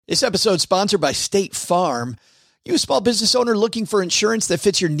This episode is sponsored by State Farm. You a small business owner looking for insurance that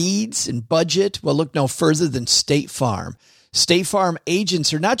fits your needs and budget? Well, look no further than State Farm. State Farm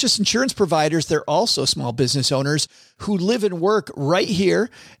agents are not just insurance providers, they're also small business owners who live and work right here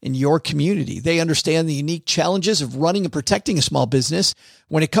in your community. They understand the unique challenges of running and protecting a small business.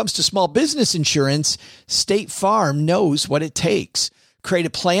 When it comes to small business insurance, State Farm knows what it takes. Create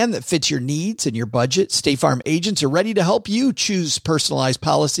a plan that fits your needs and your budget. State Farm agents are ready to help you choose personalized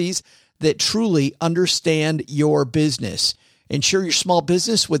policies that truly understand your business. Insure your small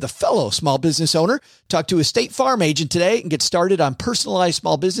business with a fellow small business owner. Talk to a State Farm agent today and get started on personalized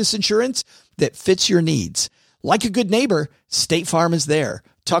small business insurance that fits your needs. Like a good neighbor, State Farm is there.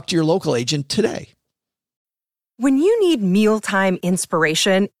 Talk to your local agent today. When you need mealtime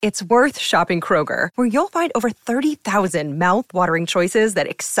inspiration, it's worth shopping Kroger, where you'll find over 30,000 mouth-watering choices that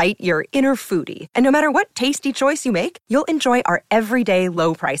excite your inner foodie. And no matter what tasty choice you make, you'll enjoy our everyday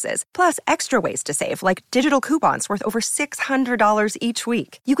low prices, plus extra ways to save, like digital coupons worth over $600 each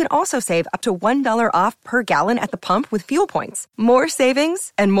week. You can also save up to $1 off per gallon at the pump with fuel points. More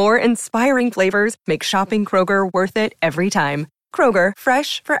savings and more inspiring flavors make shopping Kroger worth it every time. Kroger,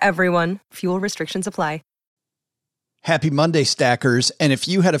 fresh for everyone. Fuel restrictions apply. Happy Monday, stackers. And if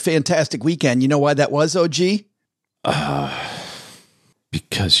you had a fantastic weekend, you know why that was, OG?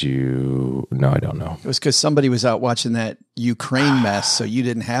 Because no, I don't know. It was because somebody was out watching that Ukraine mess, so you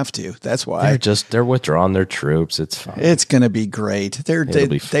didn't have to. That's why. They're withdrawing their troops. It's fine. It's going to be great.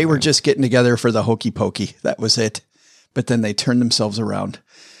 They were just getting together for the hokey pokey. That was it. But then they turned themselves around.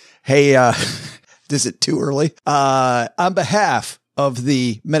 Hey, is it too early? On behalf of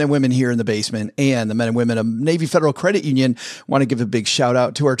the men and women here in the basement and the men and women of Navy Federal Credit Union, want to give a big shout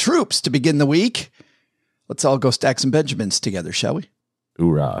out to our troops to begin the week. Let's all go stack some Benjamins together, shall we?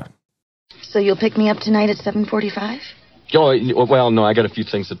 Hoorah. So you'll pick me up tonight at 7:45? Oh, well, no, I got a few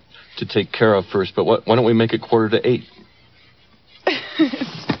things to take care of first, but why don't we make it 7:45?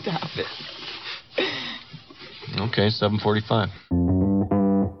 Stop it. Okay, 7:45.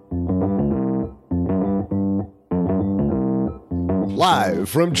 Live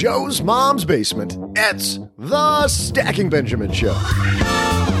from Joe's mom's basement, it's the Stacking Benjamin Show.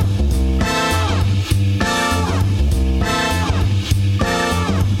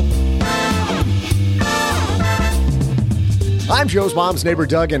 I'm Joe's mom's neighbor,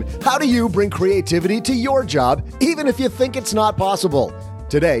 Doug, and how do you bring creativity to your job, even if you think it's not possible?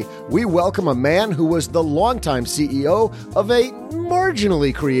 Today, we welcome a man who was the longtime CEO of a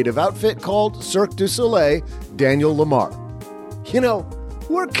marginally creative outfit called Cirque du Soleil, Daniel Lamarre. You know,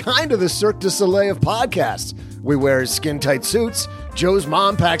 we're kind of the Cirque du Soleil of podcasts. We wear skin-tight suits, Joe's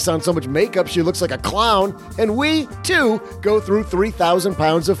mom packs on so much makeup she looks like a clown, and we, too, go through 3,000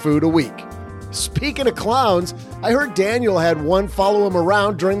 pounds of food a week. Speaking of clowns, I heard Daniel had one follow him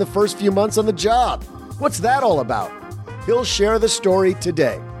around during the first few months on the job. What's that all about? He'll share the story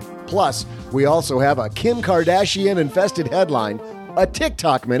today. Plus, we also have a Kim Kardashian-infested headline, a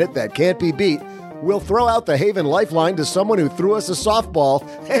TikTok minute that can't be beat. We'll throw out the Haven Lifeline to someone who threw us a softball,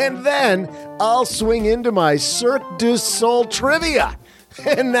 and then I'll swing into my Cirque du Soleil trivia.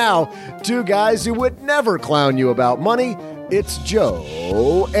 And now, two guys who would never clown you about money. It's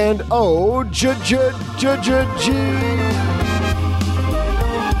Joe and O-G.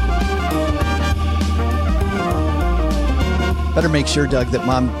 Better make sure, Doug, that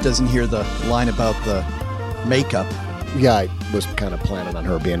Mom doesn't hear the line about the makeup. Yeah, I was kind of planning on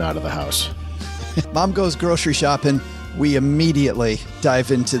her being out of the house. Mom goes grocery shopping. We immediately dive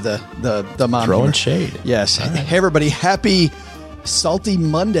into the mom throwing humor. Shade. Yes. Right. Hey, everybody. Happy Salty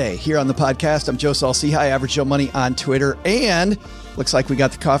Monday here on the podcast. I'm Joe Saul-Sehy, Average Joe Money on Twitter. And looks like we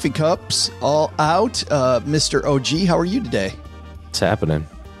got the coffee cups all out. Mr. OG, how are you today? It's happening.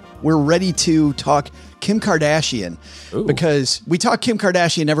 We're ready to talk Kim Kardashian. Ooh. Because we talk Kim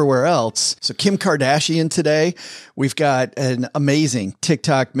Kardashian everywhere else. So Kim Kardashian today, we've got an amazing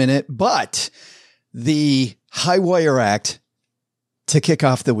TikTok minute, but the High Wire Act to kick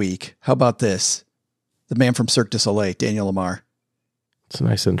off the week. How about this? The man from Cirque du Soleil, Daniel Lamarre. It's a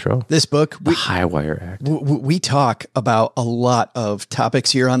nice intro. This book, the High Wire Act. We talk about a lot of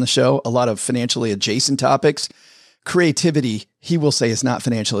topics here on the show, a lot of financially adjacent topics. Creativity, he will say, is not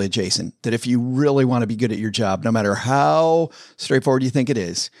financially adjacent. That if you really want to be good at your job, no matter how straightforward you think it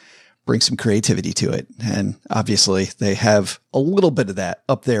is, bring some creativity to it. And obviously they have a little bit of that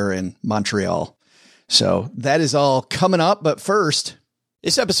up there in Montreal. So that is all coming up. But first,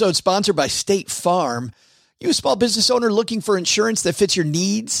 this episode is sponsored by State Farm. You a small business owner looking for insurance that fits your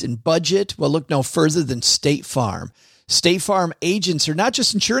needs and budget? Well, look no further than State Farm. State Farm agents are not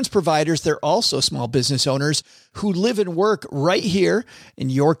just insurance providers, they're also small business owners who live and work right here in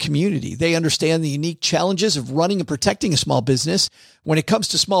your community. They understand the unique challenges of running and protecting a small business. When it comes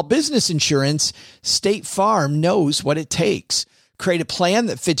to small business insurance, State Farm knows what it takes. Create a plan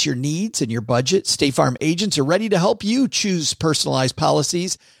that fits your needs and your budget. State Farm agents are ready to help you choose personalized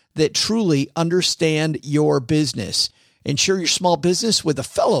policies that truly understand your business. Insure your small business with a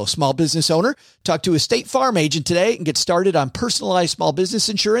fellow small business owner. Talk to a State Farm agent today and get started on personalized small business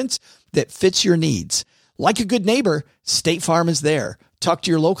insurance that fits your needs. Like a good neighbor, State Farm is there. Talk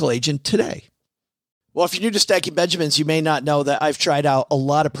to your local agent today. Well, if you're new to Stacking Benjamins, you may not know that I've tried out a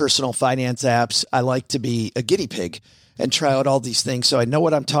lot of personal finance apps. I like to be a guinea pig and try out all these things, so I know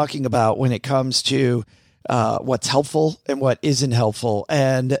what I'm talking about when it comes to what's helpful and what isn't helpful.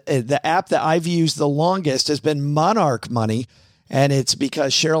 And the app that I've used the longest has been Monarch Money. And it's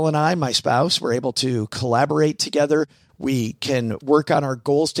because Cheryl and I, my spouse, were able to collaborate together. We can work on our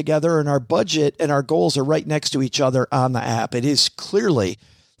goals together, and our budget and our goals are right next to each other on the app. It is clearly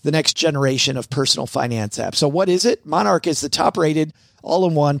the next generation of personal finance apps. So what is it? Monarch is the top rated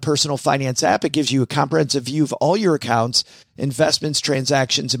all-in-one personal finance app. It gives you a comprehensive view of all your accounts, investments,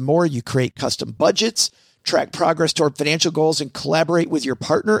 transactions, and more. You create custom budgets, track progress toward financial goals, and collaborate with your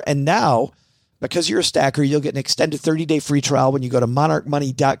partner. And now, because you're a stacker, you'll get an extended 30-day free trial when you go to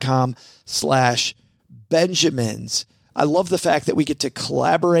monarchmoney.com/Benjamins. I love the fact that we get to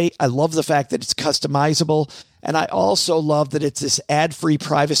collaborate. I love the fact that it's customizable. And I also love that it's this ad-free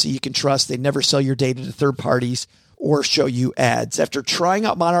privacy you can trust. They never sell your data to third parties or show you ads. After trying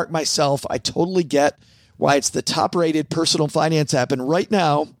out Monarch myself, I totally get why it's the top-rated personal finance app. And right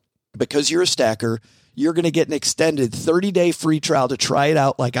now, because you're a stacker, you're going to get an extended 30-day free trial to try it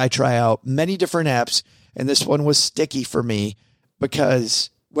out like I try out many different apps. And this one was sticky for me because,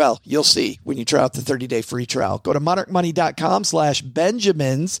 well, you'll see when you try out the 30-day free trial. Go to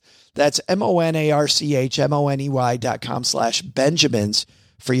monarchmoney.com/Benjamins. That's monarchmoney.com/Benjamins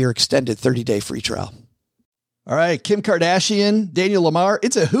for your extended 30-day free trial. All right, Kim Kardashian, Daniel Lamarre,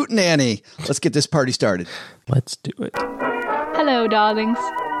 it's a hootenanny. Let's get this party started. Let's do it. Hello, darlings.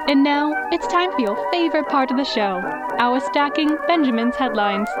 And now it's time for your favorite part of the show, our Stacking Benjamins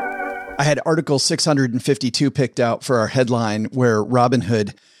headlines. I had Article 652 picked out for our headline where Robin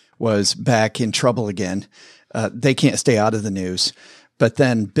Hood was back in trouble again. They can't stay out of the news. But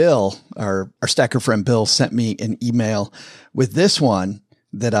then Bill, our stacker friend Bill, sent me an email with this one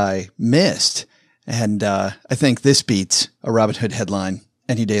that I missed. And I think this beats a Robin Hood headline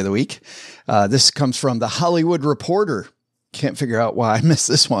any day of the week. This comes from The Hollywood Reporter. Can't figure out why I missed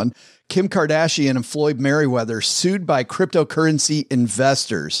this one. Kim Kardashian and Floyd Mayweather sued by cryptocurrency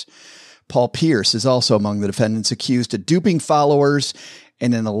investors. Paul Pierce is also among the defendants accused of duping followers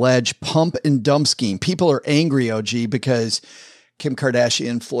in an alleged pump and dump scheme. People are angry, OG, because Kim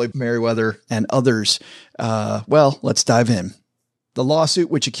Kardashian, Floyd Mayweather, and others. Well, let's dive in. The lawsuit,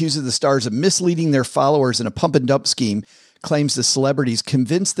 which accuses the stars of misleading their followers in a pump and dump scheme, claims the celebrities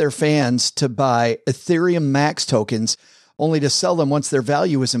convinced their fans to buy Ethereum Max tokens only to sell them once their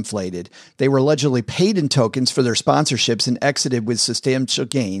value was inflated. They were allegedly paid in tokens for their sponsorships and exited with substantial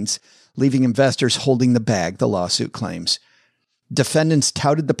gains, leaving investors holding the bag, the lawsuit claims. Defendants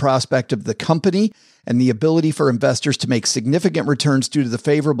touted the prospect of the company and the ability for investors to make significant returns due to the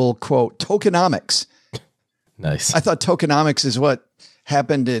favorable, quote, tokenomics. Nice. I thought tokenomics is what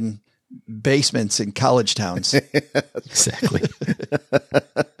happened in basements in college towns. Exactly.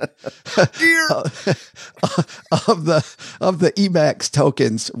 Of the EMAX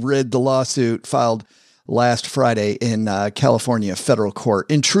tokens rid the lawsuit filed last Friday in California federal court.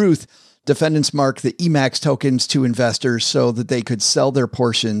 In truth, defendants marked the EMAX tokens to investors so that they could sell their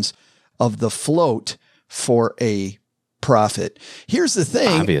portions of the float for a profit. Here's the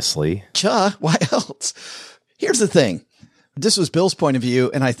thing. Obviously. Why else? Here's the thing. This was Bill's point of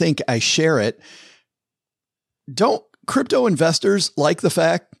view, and I think I share it. Don't crypto investors like the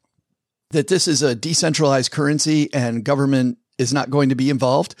fact that this is a decentralized currency and government is not going to be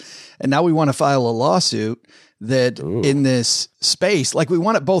involved? And now we want to file a lawsuit that in this space, like we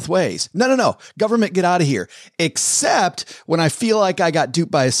want it both ways. No. Government, get out of here. Except when I feel like I got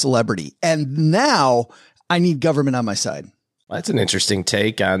duped by a celebrity. And now I need government on my side. Well, that's an interesting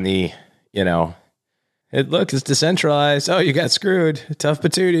take on the, it's decentralized. Oh, you got screwed. Tough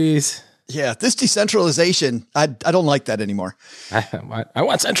patooties. Yeah, this decentralization, I don't like that anymore. I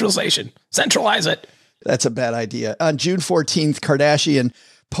want centralization. Centralize it. That's a bad idea. On June 14th, Kardashian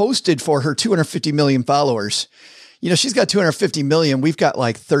posted for her 250 million followers. She's got 250 million. We've got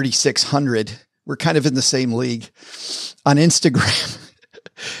like 3,600. We're kind of in the same league. On Instagram,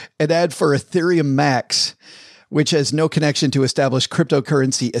 an ad for Ethereum Max which has no connection to established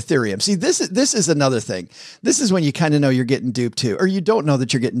cryptocurrency Ethereum. See, this is another thing. This is when you kind of know you're getting duped too, or you don't know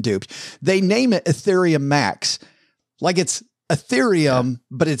that you're getting duped. They name it Ethereum Max, like it's Ethereum,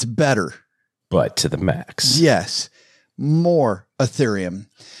 but it's better. But to the max. Yes. More Ethereum.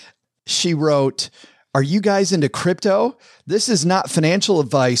 She wrote, "Are you guys into crypto? This is not financial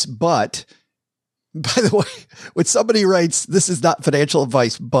advice, but..." By the way, when somebody writes, "This is not financial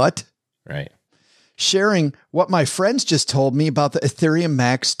advice, but..." Right. Sharing what my friends just told me about the Ethereum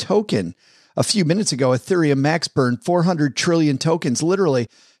Max token. A few minutes ago, Ethereum Max burned 400 trillion tokens, literally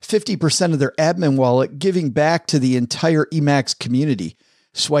 50% of their admin wallet, giving back to the entire Emacs community.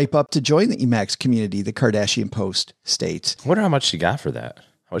 Swipe up to join the Emacs community, the Kardashian Post states. I wonder how much she got for that.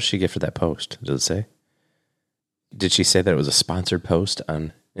 How much did she get for that post? Does it say? Did she say that it was a sponsored post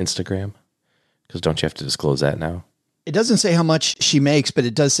on Instagram? Because don't you have to disclose that now? It doesn't say how much she makes, but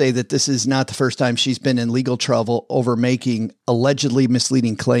it does say that this is not the first time she's been in legal trouble over making allegedly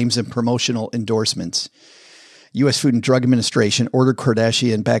misleading claims and promotional endorsements. U.S. Food and Drug Administration ordered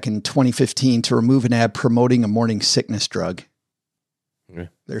Kardashian back in 2015 to remove an ad promoting a morning sickness drug. Okay.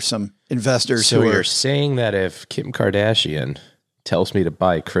 There's some investors so who you're are saying that if Kim Kardashian tells me to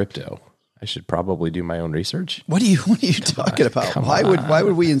buy crypto, I should probably do my own research? What are you talking about? Why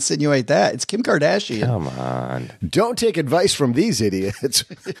would we insinuate that? It's Kim Kardashian. Come on. Don't take advice from these idiots.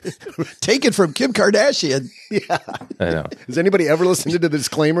 Take it from Kim Kardashian. Yeah. I know. Has anybody ever listened to the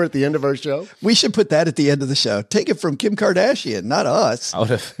disclaimer at the end of our show? We should put that at the end of the show. Take it from Kim Kardashian, not us. Out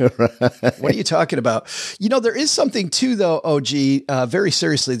of What are you talking about? You know, there is something too, though, OG, very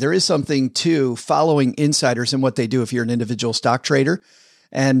seriously, there is something to following insiders and what they do if you're an individual stock trader.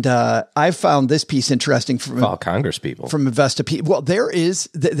 And I found this piece interesting from all Congress people. From Investop. Well, there is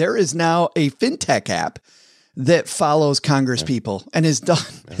now a fintech app that follows Congress people and has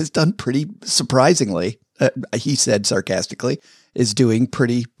done pretty surprisingly. He said sarcastically, is doing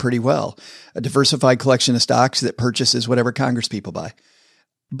pretty well. A diversified collection of stocks that purchases whatever Congress people buy.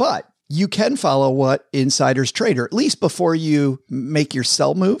 But you can follow what insiders trade, or at least before you make your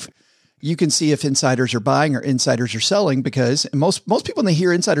sell move. You can see if insiders are buying or insiders are selling, because most people, when they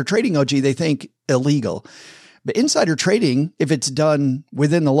hear insider trading, OG, they think illegal. But insider trading, if it's done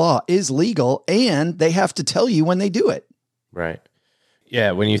within the law, is legal, and they have to tell you when they do it. Right.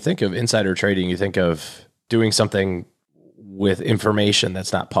 Yeah. When you think of insider trading, you think of doing something with information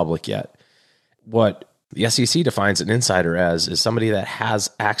that's not public yet. What the SEC defines an insider as is somebody that has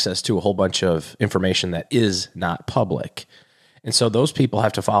access to a whole bunch of information that is not public. And so those people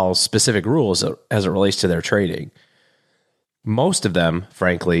have to follow specific rules as it relates to their trading. Most of them,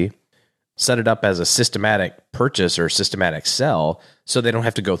 frankly, set it up as a systematic purchase or systematic sell, so they don't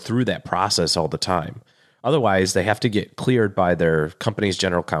have to go through that process all the time. Otherwise, they have to get cleared by their company's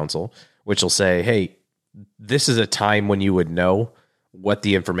general counsel, which will say, hey, this is a time when you would know what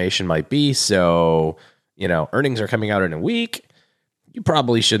the information might be. So, earnings are coming out in a week. You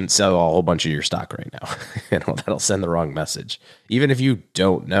probably shouldn't sell a whole bunch of your stock right now. That'll send the wrong message, even if you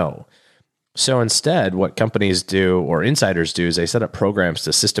don't know. So instead, what companies do or insiders do is they set up programs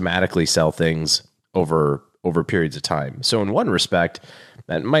to systematically sell things over periods of time. So in one respect,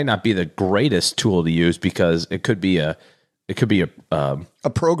 that might not be the greatest tool to use, because it could be a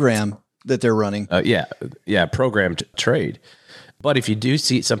program that they're running. Programmed trade. But if you do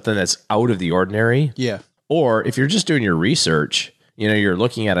see something that's out of the ordinary, or if you're just doing your research, you're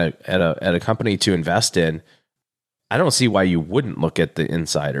looking at a company to invest in, I don't see why you wouldn't look at the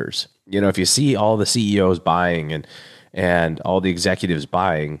insiders. If you see all the CEOs buying and all the executives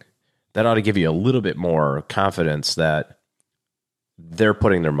buying, that ought to give you a little bit more confidence that they're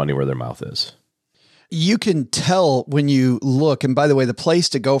putting their money where their mouth is. You can tell when you look, and by the way, the place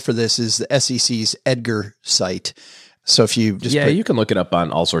to go for this is the SEC's Edgar site. So if you just you can look it up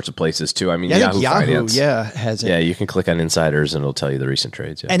on all sorts of places too. I mean, Yahoo Finance, has it. Yeah, you can click on insiders and it'll tell you the recent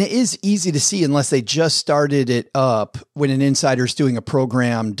trades. Yeah. And it is easy to see unless they just started it up when an insider's doing a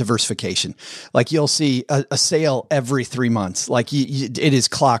program diversification. Like you'll see a sale every 3 months. Like it is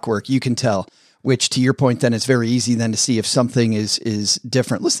clockwork. You can tell. Which, to your point, then it's very easy then to see if something is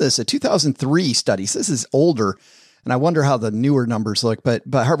different. Listen to this: a 2003 study. So this is older, and I wonder how the newer numbers look. But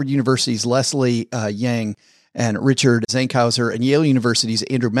Harvard University's Leslie Yang and Richard Zankhauser and Yale University's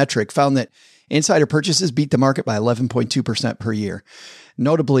Andrew Metrick found that insider purchases beat the market by 11.2% per year.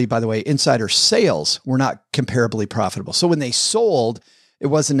 Notably, by the way, insider sales were not comparably profitable. So when they sold, it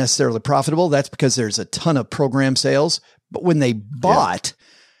wasn't necessarily profitable. That's because there's a ton of program sales. But when they bought,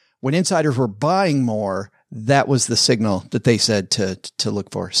 when insiders were buying more, that was the signal that they said to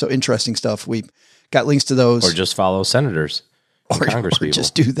look for. So interesting stuff. We've got links to those. Or just follow senators or Congress people.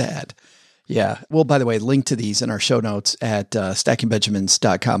 Just do that. Yeah. Well, by the way, link to these in our show notes at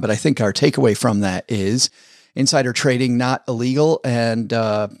stackingbenjamins.com. But I think our takeaway from that is insider trading, not illegal, and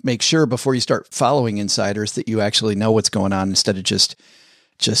make sure before you start following insiders that you actually know what's going on instead of just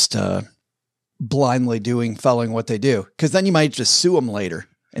blindly following what they do. Because then you might just sue them later.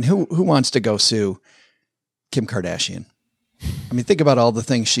 And who wants to go sue Kim Kardashian? I mean, think about all the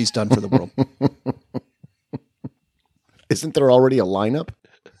things she's done for the world. Isn't there already a lineup?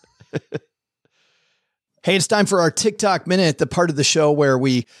 Hey, it's time for our TikTok Minute, the part of the show where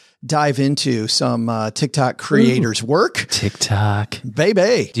we dive into some TikTok creators' work. TikTok.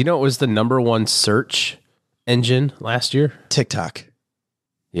 Baby. Do you know it was the #1 search engine last year? TikTok.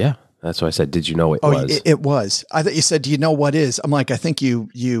 Yeah, that's why I said, did you know it was? It was. I thought you said, do you know what is? I'm like, I think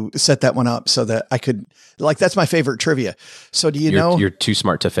you set that one up so that I could, like, that's my favorite trivia. So do you know? You're too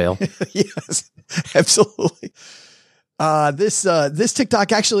smart to fail. Yes, absolutely. This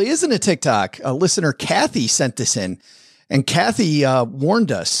TikTok actually isn't a TikTok. A listener, Kathy, sent this in, and Kathy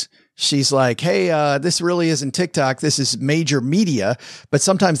warned us. She's like, hey, this really isn't TikTok. This is major media, but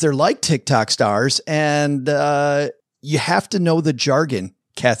sometimes they're like TikTok stars, and you have to know the jargon,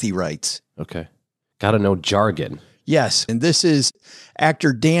 Kathy writes. Okay. Got to know jargon. Yes. And this is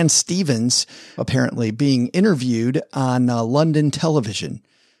actor Dan Stevens apparently being interviewed on London television.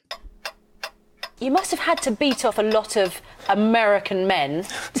 You must have had to beat off a lot of American men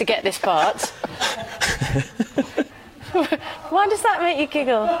to get this part. Why does that make you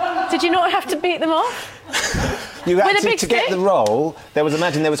giggle? Did you not have to beat them off? You had to get the role. There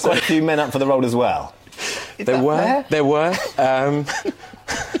was quite a few men up for the role as well. There were.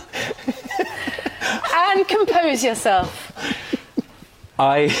 And compose yourself.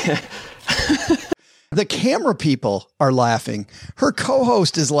 The camera people are laughing. Her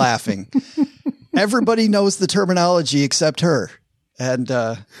co-host is laughing. Everybody knows the terminology except her. And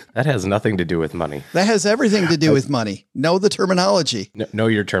that has nothing to do with money. That has everything to do with money. Know the terminology. Know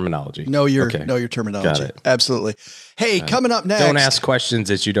your terminology. Know your terminology. Got it. Absolutely. Hey, coming up next. Don't ask questions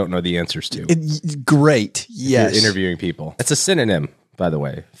that you don't know the answers to. Great. Yes. You're interviewing people. It's a synonym, by the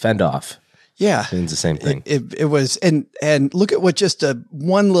way. Fend off. Yeah. It means the same thing. It was, and look at what just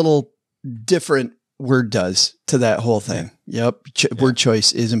one little different word does to that whole thing. Yep. Word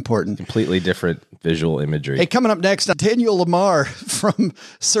choice is important. Completely different visual imagery. Hey, coming up next, Daniel Lamarre from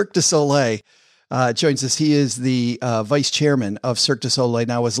Cirque du Soleil joins us. He is the vice chairman of Cirque du Soleil.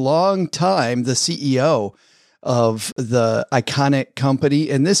 Now, was long time the CEO of the iconic company.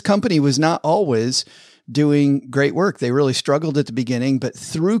 And this company was not always doing great work. They really struggled at the beginning, but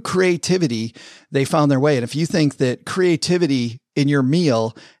through creativity, they found their way. And if you think that creativity in your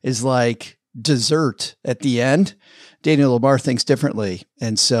meal is like dessert at the end, Daniel Lamarre thinks differently.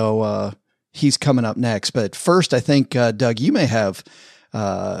 And so he's coming up next. But first, I think, Doug, you may have,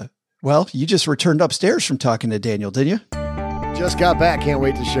 you just returned upstairs from talking to Daniel, didn't you? Just got back. Can't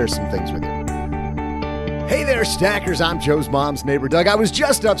wait to share some things with you. Hey there, Stackers. I'm Joe's mom's neighbor, Doug. I was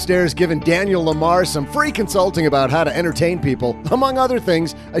just upstairs giving Daniel Lamarre some free consulting about how to entertain people. Among other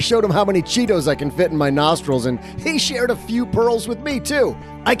things, I showed him how many Cheetos I can fit in my nostrils, and he shared a few pearls with me, too.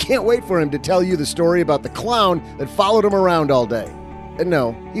 I can't wait for him to tell you the story about the clown that followed him around all day. And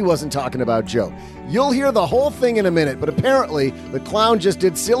no, he wasn't talking about Joe. You'll hear the whole thing in a minute, but apparently the clown just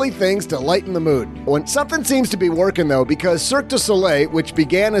did silly things to lighten the mood. When something seems to be working, though, because Cirque du Soleil, which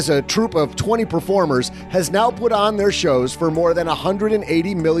began as a troupe of 20 performers, has now put on their shows for more than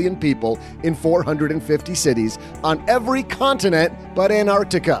 180 million people in 450 cities on every continent but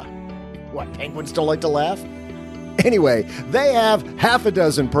Antarctica. What, penguins don't like to laugh? Anyway, they have half a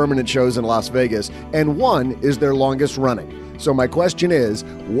dozen permanent shows in Las Vegas, and one is their longest running. So my question is,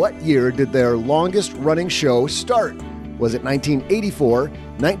 what year did their longest running show start? Was it 1984,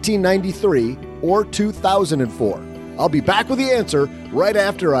 1993, or 2004? I'll be back with the answer right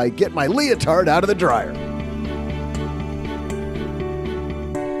after I get my leotard out of the dryer.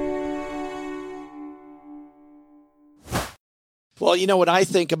 Well, you know what I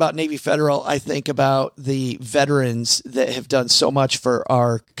think about Navy Federal? I think about the veterans that have done so much for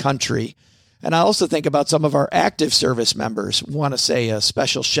our country. And I also think about some of our active service members. Want to say a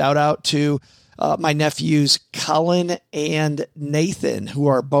special shout out to my nephews, Colin and Nathan, who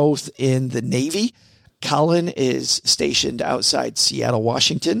are both in the Navy. Colin is stationed outside Seattle,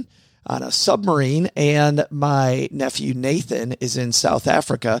 Washington on a submarine. And my nephew, Nathan, is in South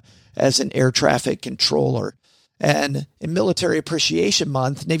Africa as an air traffic controller. And in Military Appreciation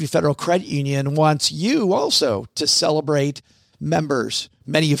Month, Navy Federal Credit Union wants you also to celebrate members,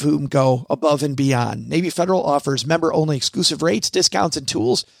 many of whom go above and beyond. Navy Federal offers member-only exclusive rates, discounts, and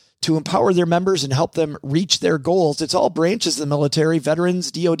tools to empower their members and help them reach their goals. It's all branches of the military,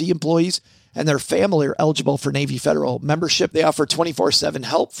 veterans, DoD employees, and their family are eligible for Navy Federal membership. They offer 24/7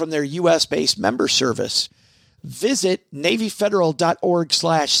 help from their U.S.-based member service. Visit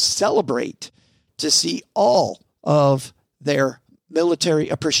NavyFederal.org/celebrate to see all of their Military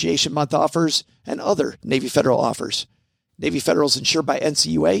Appreciation Month offers and other Navy Federal offers. Navy Federal is insured by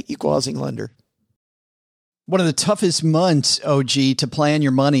NCUA, Equal Housing Lender. One of the toughest months, OG, to plan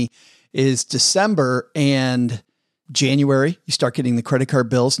your money is December and January. You start getting the credit card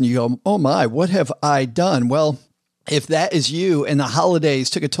bills and you go, oh my, what have I done? Well, if that is you and the holidays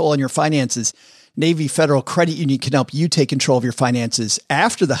took a toll on your finances, Navy Federal Credit Union can help you take control of your finances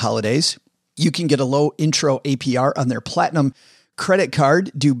after the holidays. You can get a low intro APR on their Platinum credit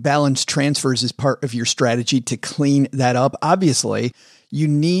card. Do balance transfers as part of your strategy to clean that up. Obviously, you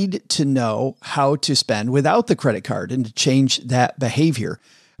need to know how to spend without the credit card and to change that behavior.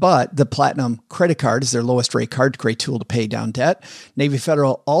 But the Platinum credit card is their lowest rate card, great tool to pay down debt. Navy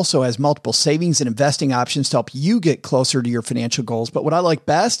Federal also has multiple savings and investing options to help you get closer to your financial goals. But what I like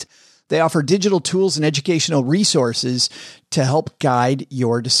best, they offer digital tools and educational resources to help guide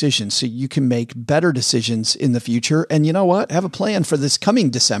your decisions so you can make better decisions in the future. And you know what? Have a plan for this coming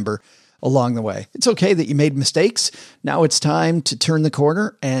December along the way. It's okay that you made mistakes. Now it's time to turn the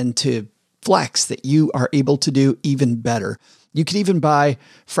corner and to flex that you are able to do even better. You can even buy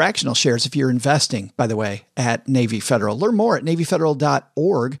fractional shares if you're investing, by the way, at Navy Federal. Learn more at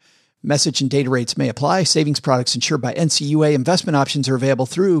NavyFederal.org. Message and data rates may apply. Savings products insured by NCUA. Investment options are available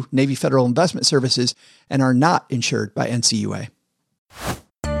through Navy Federal Investment Services and are not insured by NCUA.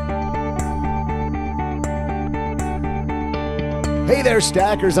 Hey there,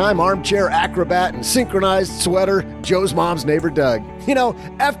 stackers. I'm armchair acrobat and synchronized sweater, Joe's mom's neighbor, Doug. You know,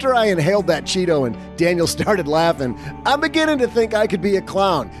 after I inhaled that Cheeto and Daniel started laughing, I'm beginning to think I could be a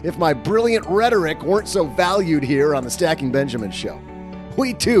clown if my brilliant rhetoric weren't so valued here on the Stacking Benjamin show.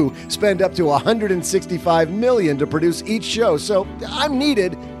 We, too, spend up to $165 million to produce each show, so I'm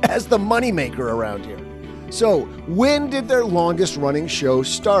needed as the moneymaker around here. So, when did their longest-running show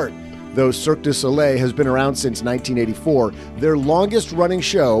start? Though Cirque du Soleil has been around since 1984, their longest-running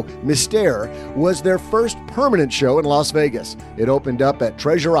show, Mystère, was their first permanent show in Las Vegas. It opened up at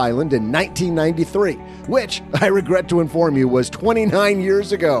Treasure Island in 1993, which, I regret to inform you, was 29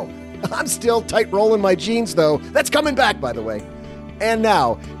 years ago. I'm still tight rolling my jeans, though. That's coming back, by the way. And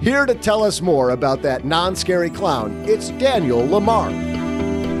now, here to tell us more about that non-scary clown, it's Daniel Lamarre.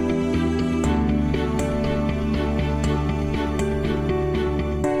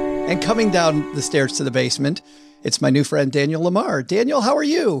 And coming down the stairs to the basement, it's my new friend, Daniel Lamarre. Daniel, how are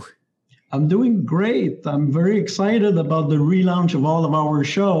you? I'm doing great. I'm very excited about the relaunch of all of our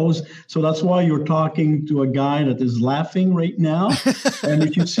shows. So that's why you're talking to a guy that is laughing right now. And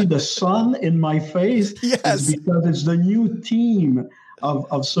if you see the sun in my face, yes, it's because it's the new team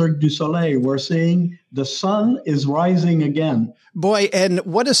of Cirque du Soleil. We're saying the sun is rising again. Boy, and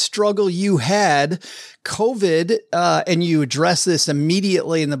what a struggle you had. COVID, and you address this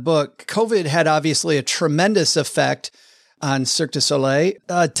immediately in the book. COVID had obviously a tremendous effect on Cirque du Soleil.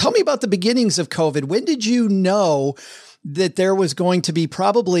 Tell me about the beginnings of COVID. When did you know that there was going to be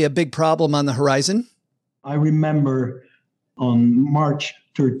probably a big problem on the horizon? I remember on March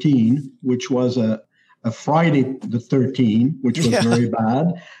 13, which was a Friday the 13th, which was very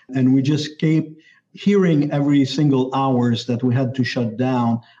bad. And we just kept hearing every single hours that we had to shut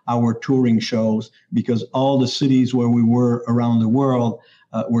down our touring shows because all the cities where we were around the world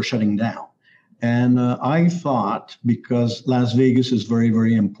were shutting down. And I thought, because Las Vegas is very,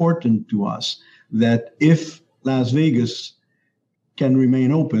 very important to us, that if Las Vegas can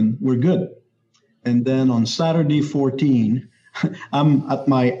remain open, we're good. And then on Saturday 14, I'm at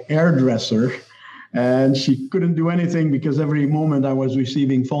my hairdresser, and she couldn't do anything because every moment I was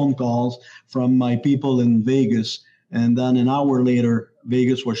receiving phone calls from my people in Vegas. And then an hour later,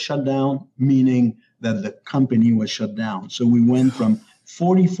 Vegas was shut down, meaning that the company was shut down. So we went from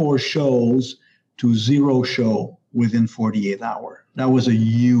 44 shows to 0 show within 48 hours. That was a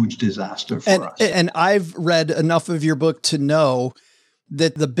huge disaster for us. And I've read enough of your book to know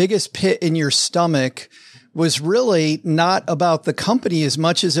that the biggest pit in your stomach was really not about the company as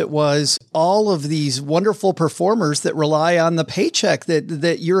much as it was all of these wonderful performers that rely on the paycheck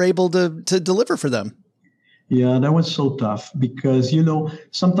that you're able to deliver for them. Yeah, that was so tough because, you know,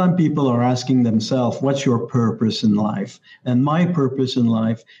 sometimes people are asking themselves, what's your purpose in life? And my purpose in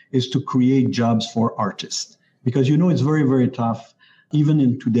life is to create jobs for artists because, you know, it's very, very tough, even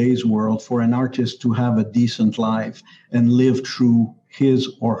in today's world, for an artist to have a decent life and live through his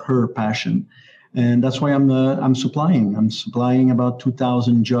or her passion. And that's why I'm supplying. I'm supplying about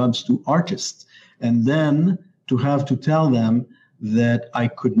 2,000 jobs to artists. And then to have to tell them that I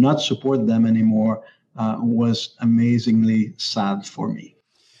could not support them anymore was amazingly sad for me.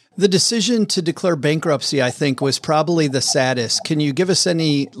 The decision to declare bankruptcy, I think, was probably the saddest. Can you give us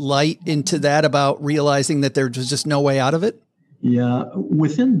any light into that about realizing that there was just no way out of it? Yeah,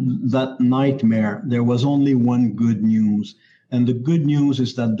 within that nightmare, there was only one good news. And the good news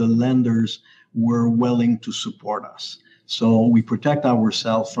is that the lenders were willing to support us. So we protect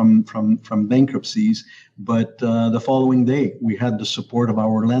ourselves from bankruptcies. But the following day, we had the support of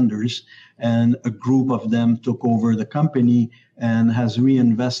our lenders, and a group of them took over the company and has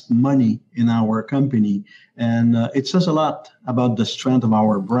reinvested money in our company. And it says a lot about the strength of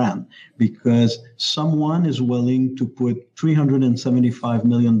our brand, because someone is willing to put $375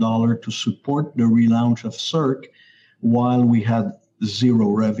 million to support the relaunch of Cirque while we had zero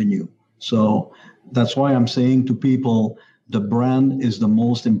revenue. So that's why I'm saying to people, the brand is the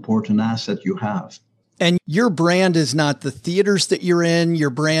most important asset you have. And your brand is not the theaters that you're in. Your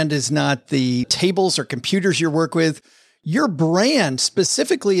brand is not the tables or computers you work with. Your brand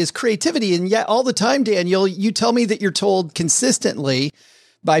specifically is creativity. And yet all the time, Daniel, you tell me that you're told consistently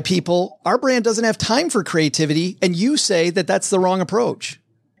by people, our brand doesn't have time for creativity. And you say that that's the wrong approach.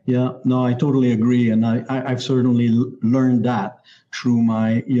 Yeah, no, I totally agree. And I've certainly learned that through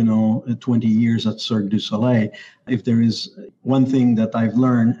my, 20 years at Cirque du Soleil. If there is one thing that I've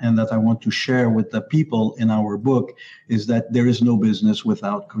learned and that I want to share with the people in our book is that there is no business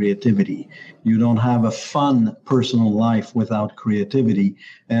without creativity. You don't have a fun personal life without creativity.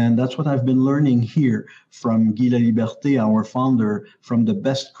 And that's what I've been learning here from Guy Laliberté, our founder, from the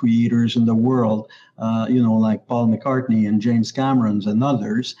best creators in the world, like Paul McCartney and James Cameron and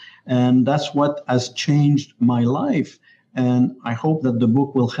others. And that's what has changed my life. And I hope that the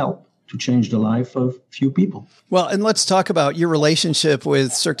book will help to change the life of few people. Well, and let's talk about your relationship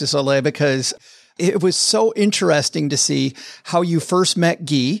with Cirque du Soleil, because it was so interesting to see how you first met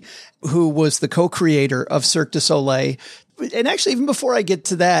Guy, who was the co-creator of Cirque du Soleil. And actually, even before I get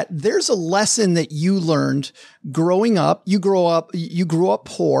to that, there's a lesson that you learned growing up. You grew up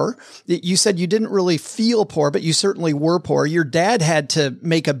poor. You said you didn't really feel poor, but you certainly were poor. Your dad had to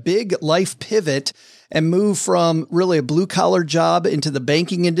make a big life pivot and move from really a blue collar job into the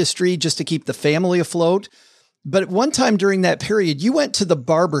banking industry just to keep the family afloat. But at one time during that period, you went to the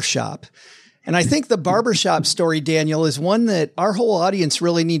barbershop. And I think the barbershop story, Daniel, is one that our whole audience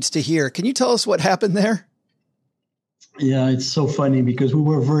really needs to hear. Can you tell us what happened there? Yeah, it's so funny because we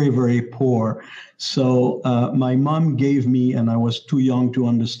were very, very poor. So my mom gave me, and I was too young to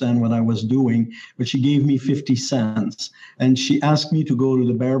understand what I was doing, but she gave me 50 cents. And she asked me to go to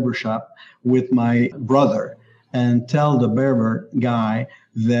the barber shop with my brother and tell the barber guy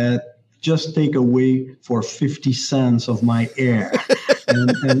that just take away for 50 cents of my hair.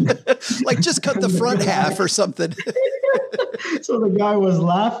 and like just cut the front half or something. So the guy was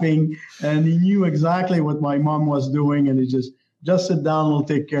laughing and he knew exactly what my mom was doing. And he just sit down, we'll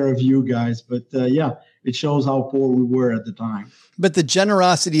take care of you guys. But it shows how poor we were at the time. But the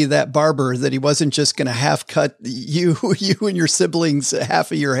generosity of that barber, that he wasn't just going to half cut you and your siblings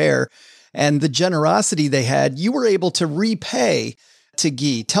half of your hair, and the generosity they had, you were able to repay to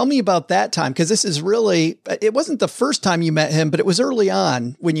Guy. Tell me about that time, because this is really, it wasn't the first time you met him, but it was early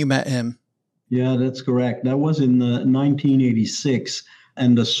on when you met him. Yeah, that's correct. That was in 1986,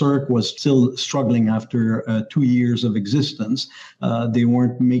 and the Cirque was still struggling after 2 years of existence. They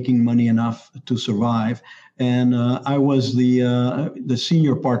weren't making money enough to survive. And I was the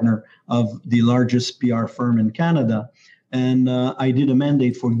senior partner of the largest PR firm in Canada. And I did a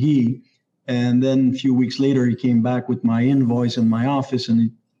mandate for Guy. And then a few weeks later, he came back with my invoice in my office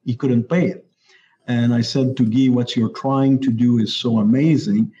and he couldn't pay it. And I said to Guy, what you're trying to do is so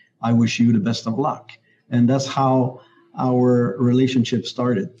amazing. I wish you the best of luck. And that's how our relationship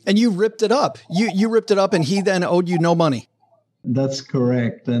started. And you ripped it up. You ripped it up, and he then owed you no money. That's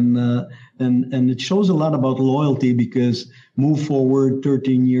correct. And it shows a lot about loyalty, because move forward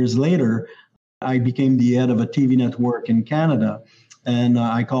 13 years later, I became the head of a TV network in Canada. And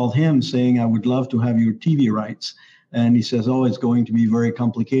I called him saying, I would love to have your TV rights. And he says, it's going to be very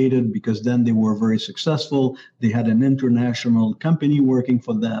complicated, because then they were very successful. They had an international company working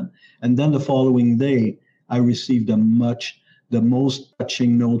for them. And then the following day, I received the most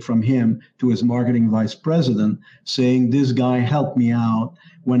touching note from him to his marketing vice president saying, this guy helped me out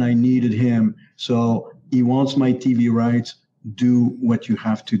when I needed him. So he wants my TV rights. Do what you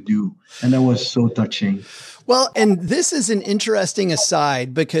have to do. And that was so touching. Well, and this is an interesting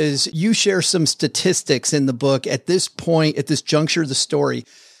aside, because you share some statistics in the book at this point, at this juncture of the story,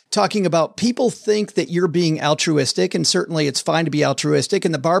 talking about people think that you're being altruistic, and certainly it's fine to be altruistic,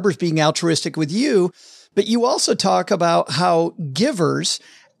 and the barber's being altruistic with you. But you also talk about how givers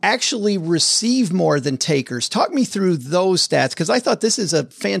actually receive more than takers. Talk me through those stats, because I thought this is a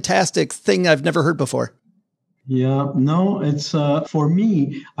fantastic thing I've never heard before. Yeah, no, it's for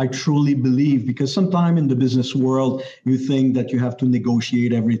me, I truly believe, because sometime in the business world, you think that you have to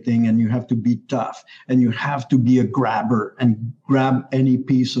negotiate everything and you have to be tough and you have to be a grabber and grab any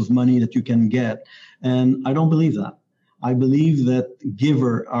piece of money that you can get. And I don't believe that. I believe that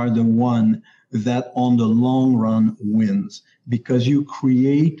giver are the one that on the long run wins, because you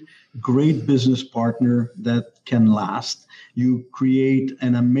create great business partner that can last. You create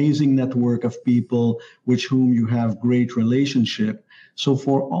an amazing network of people with whom you have great relationship. So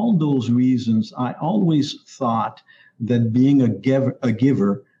for all those reasons, I always thought that being a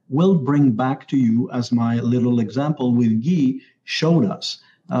giver will bring back to you, as my little example with Guy showed us.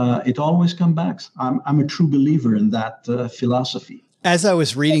 It always comes back. I'm a true believer in that philosophy. As I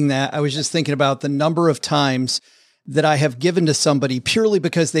was reading that, I was just thinking about the number of times that I have given to somebody purely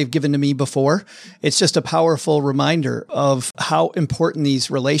because they've given to me before. It's just a powerful reminder of how important these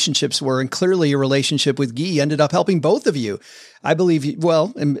relationships were. And clearly your relationship with Guy ended up helping both of you. I believe,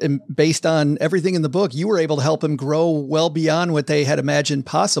 well, and based on everything in the book, you were able to help him grow well beyond what they had imagined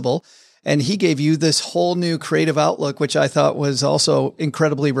possible. And he gave you this whole new creative outlook, which I thought was also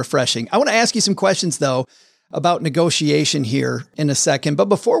incredibly refreshing. I want to ask you some questions, though, about negotiation here in a second. But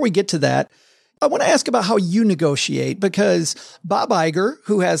before we get to that, I want to ask about how you negotiate, because Bob Iger,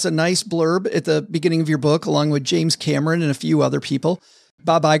 who has a nice blurb at the beginning of your book, along with James Cameron and a few other people.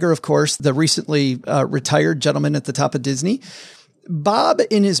 Bob Iger, of course, the recently retired gentleman at the top of Disney. Bob,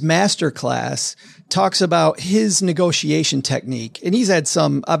 in his masterclass, talks about his negotiation technique. And he's had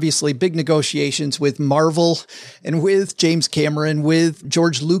some, obviously, big negotiations with Marvel and with James Cameron, with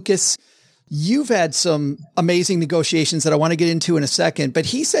George Lucas. You've had some amazing negotiations that I want to get into in a second, but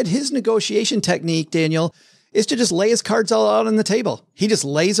he said his negotiation technique, Daniel, is to just lay his cards all out on the table. He just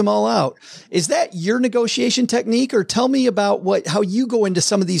lays them all out. Is that your negotiation technique? Or tell me about how you go into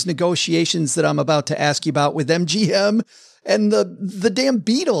some of these negotiations that I'm about to ask you about with MGM and the damn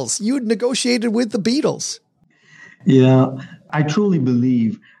Beatles. You had negotiated with the Beatles. Yeah, I truly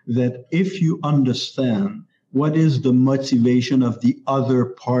believe that if you understand what is the motivation of the other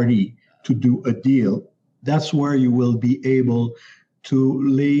party to do a deal, that's where you will be able to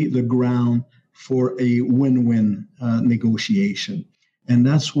lay the ground for a win-win negotiation. And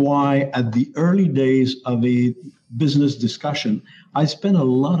that's why at the early days of a business discussion, I spent a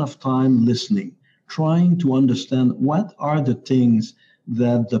lot of time listening, trying to understand what are the things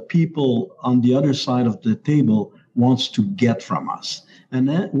that the people on the other side of the table wants to get from us. And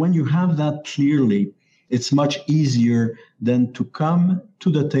then when you have that clearly, it's much easier than to come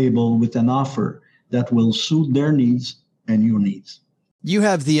to the table with an offer that will suit their needs and your needs. You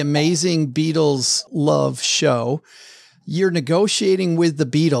have the amazing Beatles Love show. You're negotiating with the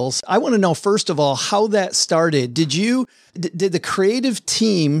Beatles. I want to know, first of all, how that started. Did the creative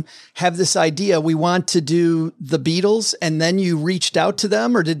team have this idea, we want to do the Beatles, and then you reached out to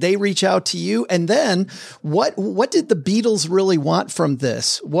them, or did they reach out to you? And then what did the Beatles really want from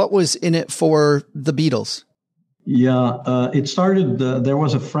this? What was in it for the Beatles? Yeah, it started, there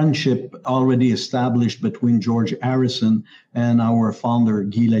was a friendship already established between George Harrison and our founder,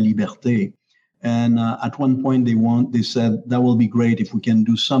 Guy Laliberté. And at one point they said, that will be great if we can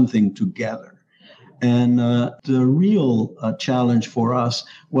do something together. And the real challenge for us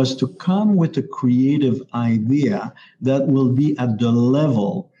was to come with a creative idea that will be at the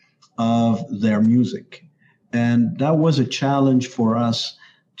level of their music. And that was a challenge for us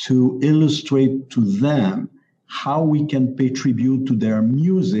to illustrate to them how we can pay tribute to their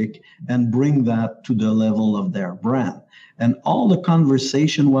music and bring that to the level of their brand. And all the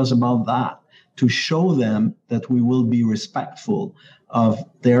conversation was about that, to show them that we will be respectful of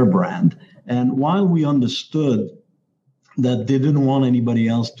their brand. And while we understood that they didn't want anybody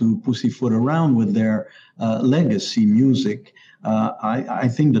else to pussyfoot around with their legacy music, I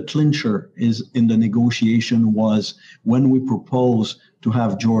think the clincher is in the negotiation was when we proposed to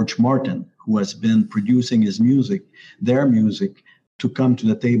have George Martin, who has been producing their music, to come to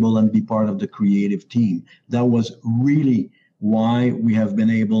the table and be part of the creative team. That was really why we have been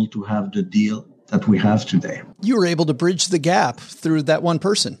able to have the deal that we have today. You were able to bridge the gap through that one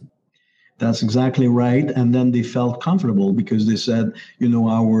person. That's exactly right. And then they felt comfortable because they said,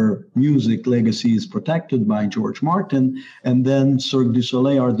 our music legacy is protected by George Martin, and then Cirque du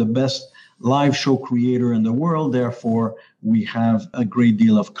Soleil are the best live show creator in the world. Therefore, we have a great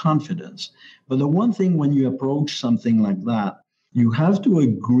deal of confidence. But the one thing when you approach something like that, you have to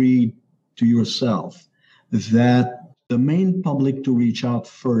agree to yourself that the main public to reach out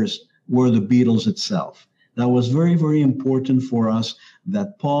first were the Beatles itself. That was very, very important for us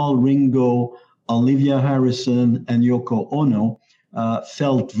that Paul, Ringo, Olivia Harrison, and Yoko Ono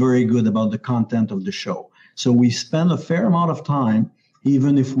felt very good about the content of the show. So we spent a fair amount of time,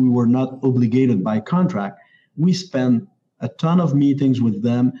 even if we were not obligated by contract, we spent a ton of meetings with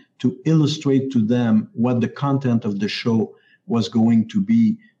them to illustrate to them what the content of the show was going to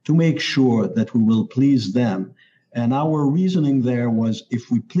be, to make sure that we will please them. And our reasoning there was,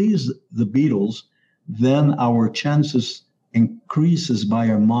 if we please the Beatles, then our chances increases by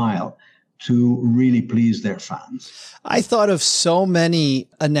a mile to really please their fans. I thought of so many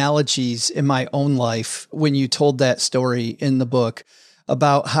analogies in my own life when you told that story in the book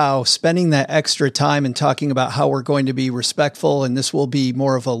about how spending that extra time and talking about how we're going to be respectful and this will be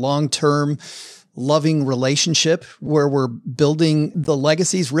more of a long-term loving relationship where we're building the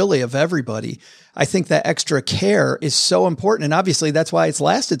legacies really of everybody. I think that extra care is so important. And obviously that's why it's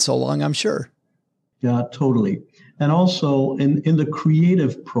lasted so long, I'm sure. Yeah, totally. And also in the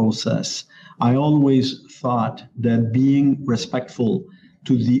creative process, I always thought that being respectful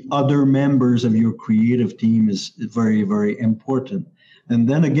to the other members of your creative team is very, very important. And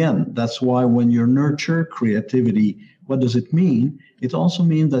then again, that's why when you nurture creativity, what does it mean? It also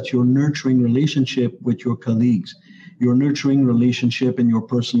means that you're nurturing relationship with your colleagues. You're nurturing relationship in your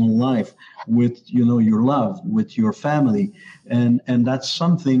personal life with, your love, with your family. And that's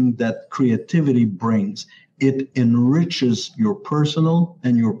something that creativity brings. It enriches your personal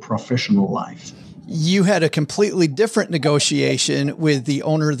and your professional life. You had a completely different negotiation with the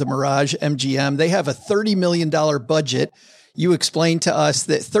owner of the Mirage, MGM. They have a $30 million budget. You explained to us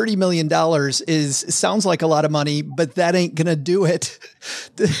that $30 million sounds like a lot of money, but that ain't going to do it.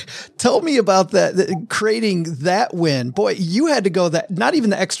 Tell me about that, creating that win. Boy, you had to go not even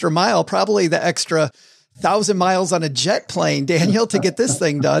the extra mile, probably the extra 1,000 miles on a jet plane, Daniel, to get this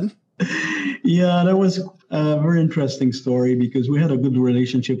thing done. Yeah, that was a very interesting story because we had a good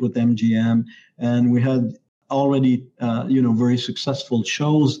relationship with MGM and we had already, very successful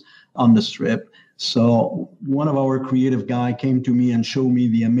shows on the Strip. So one of our creative guy came to me and showed me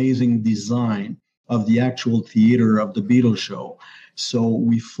the amazing design of the actual theater of the Beatles show. So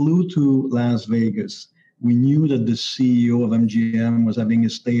we flew to Las Vegas. We knew that the CEO of MGM was having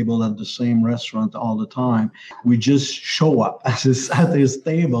his table at the same restaurant all the time. We just show up at his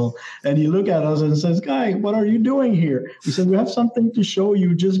table and he looked at us and says, "Guy, what are you doing here?" We said, "We have something to show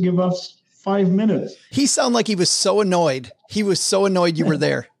you. Just give us 5 minutes." He sounded like he was so annoyed. He was so annoyed you were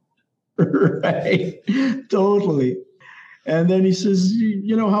there. Right, totally. And then he says,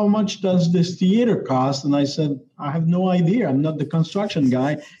 "How much does this theater cost?" And I said, "I have no idea. I'm not the construction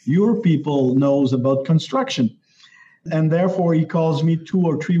guy. Your people knows about construction." And therefore he calls me 2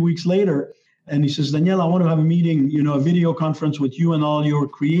 or 3 weeks later and he says, "Daniel, I want to have a meeting, a video conference with you and all your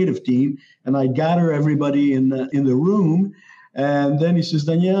creative team." And I gather everybody in the room. And then he says,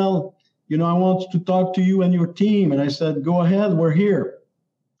 "Daniel, I want to talk to you and your team." And I said, "Go ahead, we're here."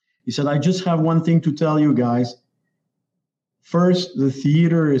 He said, "I just have one thing to tell you guys. First, the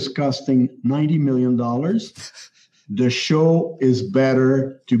theater is costing $90 million. The show is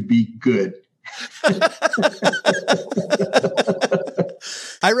better to be good."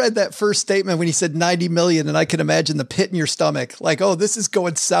 I read that first statement when he said 90 million and I can imagine the pit in your stomach. Like, oh, this is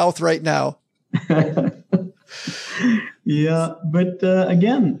going south right now. Yeah, but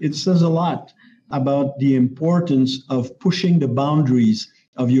again, it says a lot about the importance of pushing the boundaries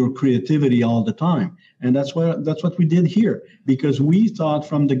of your creativity all the time. And that's what we did here, because we thought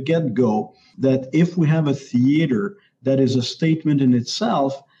from the get-go that if we have a theater that is a statement in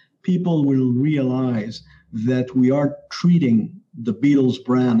itself, people will realize that we are treating the Beatles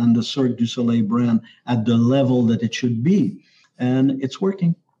brand and the Cirque du Soleil brand at the level that it should be. And it's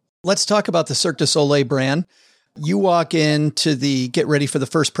working. Let's talk about the Cirque du Soleil brand. You walk into the get ready for the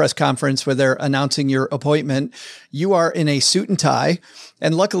first press conference where they're announcing your appointment. You are in a suit and tie.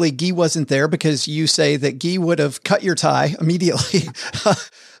 And luckily Guy wasn't there because you say that Guy would have cut your tie immediately.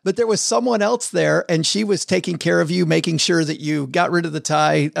 But there was someone else there and she was taking care of you, making sure that you got rid of the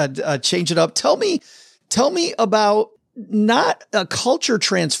tie, change it up. Tell me about not a culture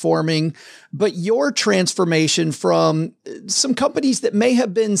transforming, but your transformation from some companies that may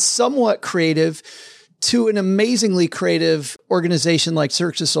have been somewhat creative to an amazingly creative organization like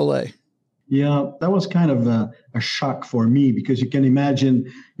Cirque du Soleil. Yeah, that was kind of a shock for me because you can imagine,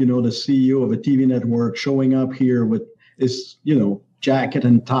 the CEO of a TV network showing up here with his, jacket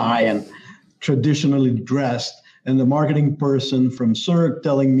and tie and traditionally dressed, and the marketing person from Cirque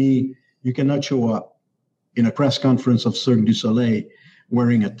telling me you cannot show up in a press conference of Cirque du Soleil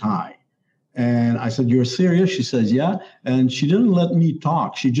wearing a tie. And I said, "You're serious?" She says, "Yeah." And she didn't let me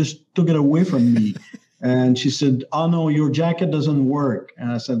talk. She just took it away from me. And she said, "Oh, no, your jacket doesn't work."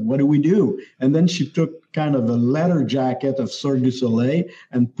 And I said, "What do we do?" And then she took kind of a leather jacket of Cirque du Soleil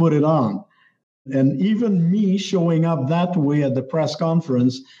and put it on. And even me showing up that way at the press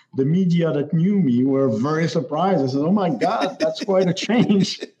conference, the media that knew me were very surprised. I said, "Oh, my God, that's quite a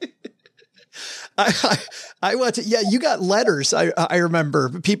change." I want to, yeah, you got letters. I remember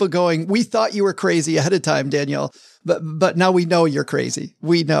people going, "We thought you were crazy ahead of time, Danielle, but now we know you're crazy.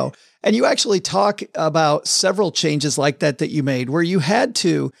 We know." And you actually talk about several changes like that you made where you had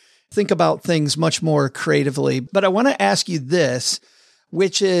to think about things much more creatively. But I want to ask you this,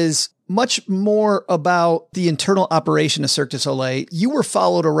 which is much more about the internal operation of Cirque du Soleil. You were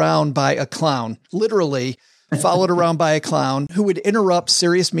followed around by a clown, literally followed around by a clown who would interrupt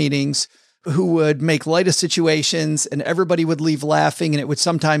serious meetings, who would make light of situations, and everybody would leave laughing, and it would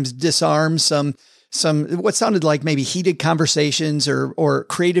sometimes disarm some what sounded like maybe heated conversations or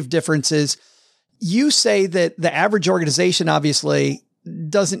creative differences. You say that the average organization obviously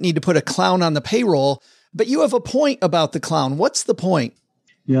doesn't need to put a clown on the payroll, but you have a point about the clown. What's the point?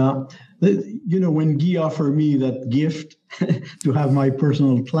 Yeah. When Guy offered me that gift to have my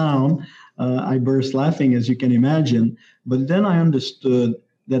personal clown, I burst laughing, as you can imagine. But then I understood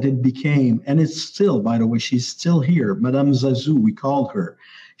that it became, and it's still, by the way, she's still here, Madame Zazou, we called her.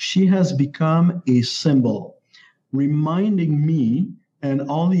 She has become a symbol, reminding me and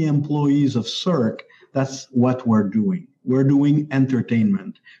all the employees of Cirque, that's what we're doing. We're doing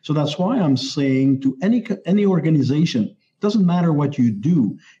entertainment. So that's why I'm saying to any organization, doesn't matter what you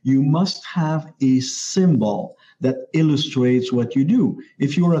do, you must have a symbol that illustrates what you do.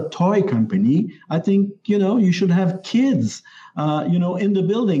 If you're a toy company, I think, you should have kids, in the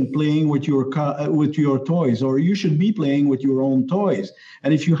building playing with your toys, or you should be playing with your own toys.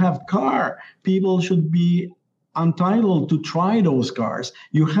 And if you have car, people should be entitled to try those cars.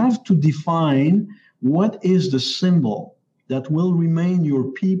 You have to define what is the symbol that will remain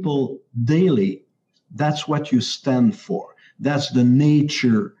your people daily. That's what you stand for. That's the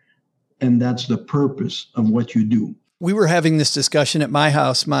nature, and that's the purpose of what you do. We were having this discussion at my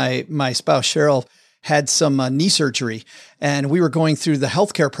house. My spouse, Cheryl, had some knee surgery, and we were going through the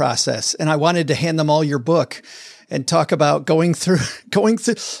healthcare process, and I wanted to hand them all your book and talk about going through,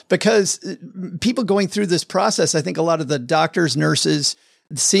 because people going through this process, I think a lot of the doctors, nurses,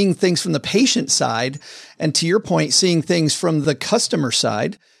 seeing things from the patient side, and to your point, seeing things from the customer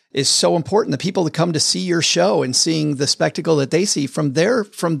side is so important. The people that come to see your show and seeing the spectacle that they see from their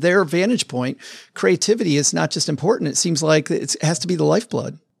vantage point, creativity is not just important. It seems like it has to be the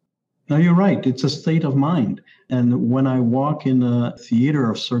lifeblood. No, you're right. It's a state of mind. And when I walk in a theater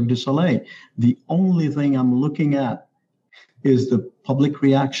of Cirque du Soleil, the only thing I'm looking at is the public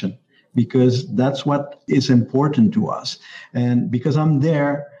reaction, because that's what is important to us. And because I'm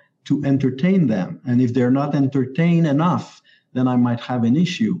there to entertain them. And if they're not entertained enough, then I might have an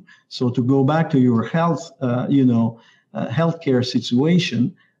issue. So to go back to your healthcare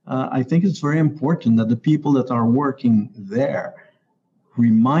situation, I think it's very important that the people that are working there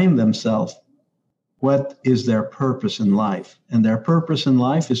remind themselves what is their purpose in life. And their purpose in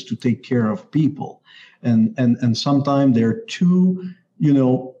life is to take care of people. And sometimes they're too,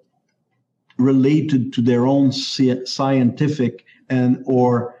 related to their own scientific and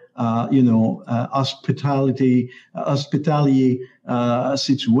or hospitality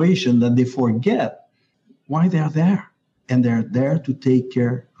situation that they forget why they're there. And they're there to take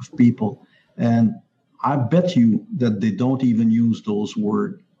care of people. And I bet you that they don't even use those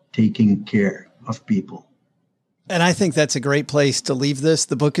words, taking care of people. And I think that's a great place to leave this.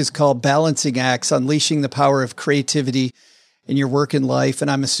 The book is called Balancing Acts, Unleashing the Power of Creativity in Your Work and Life. And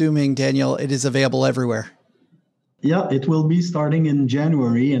I'm assuming, Daniel, it is available everywhere. Yeah, it will be starting in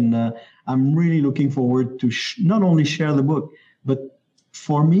January. And I'm really looking forward to not only share the book, but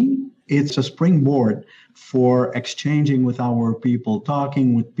for me, it's a springboard for exchanging with our people,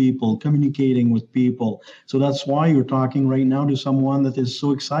 talking with people, communicating with people. So that's why you're talking right now to someone that is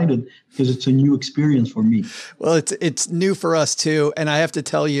so excited, because it's a new experience for me. Well, it's new for us too. And I have to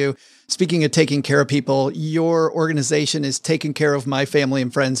tell you, speaking of taking care of people, your organization is taking care of my family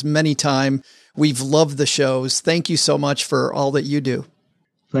and friends many times. We've loved the shows. Thank you so much for all that you do.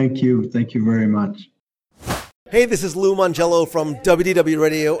 Thank you. Thank you very much. Hey, this is Lou Mangello from WDW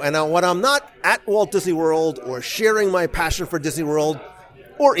Radio, and when I'm not at Walt Disney World or sharing my passion for Disney World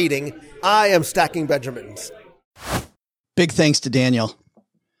or eating, I am stacking Benjamins. Big thanks to Daniel.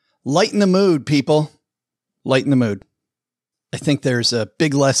 Lighten the mood, people. Lighten the mood. I think there's a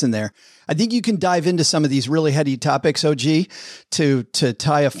big lesson there. I think you can dive into some of these really heady topics, OG, to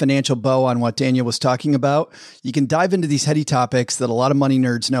tie a financial bow on what Daniel was talking about. You can dive into these heady topics that a lot of money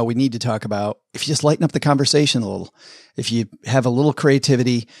nerds know we need to talk about. If you just lighten up the conversation a little, if you have a little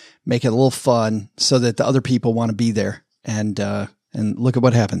creativity, make it a little fun so that the other people want to be there, and look at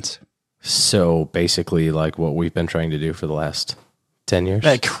what happens. So basically like what we've been trying to do for the last 10 years.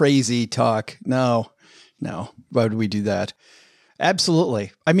 That crazy talk. No. Why would we do that?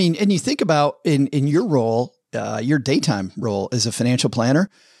 Absolutely. I mean, and you think about in your role, your daytime role as a financial planner,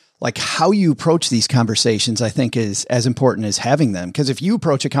 like how you approach these conversations, I think is as important as having them. Because if you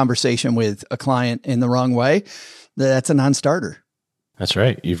approach a conversation with a client in the wrong way, that's a non-starter. That's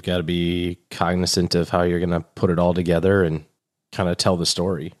right. You've got to be cognizant of how you're going to put it all together and kind of tell the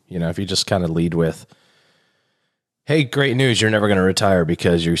story. You know, if you just kind of lead with, hey, great news, you're never going to retire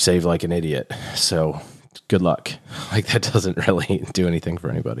because you saved like an idiot. So good luck. Like that doesn't really do anything for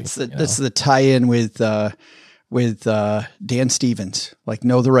anybody. That's the tie-in with Dan Stevens. Like,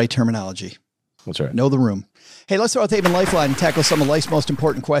 know the right terminology. That's right. Know the room. Hey, let's throw out the Haven Lifeline and tackle some of life's most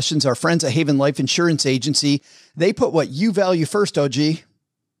important questions. Our friends at Haven Life Insurance Agency, they put what you value first, OG.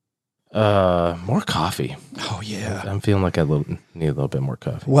 More coffee. Oh, yeah. I'm feeling like I need a little bit more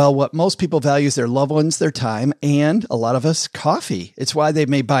coffee. Well, what most people value is their loved ones, their time, and a lot of us, coffee. It's why they've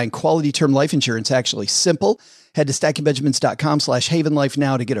made buying quality term life insurance actually simple. Head to stackingbenjamins.com/havenlife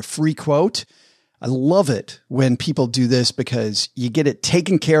now to get a free quote. I love it when people do this because you get it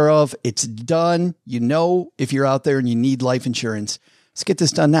taken care of. It's done. You know, if you're out there and you need life insurance, let's get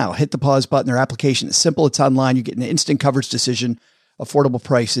this done now. Hit the pause button. Their application is simple. It's online. You get an instant coverage decision, affordable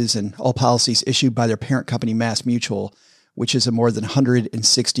prices, and all policies issued by their parent company, Mass Mutual, which is a more than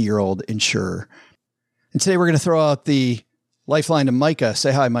 160-year-old insurer. And today we're going to throw out the lifeline to Micah.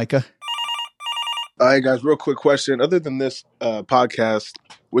 Say hi, Micah. All right, guys, real quick question. Other than this podcast,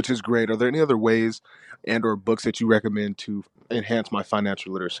 which is great, are there any other ways and or books that you recommend to enhance my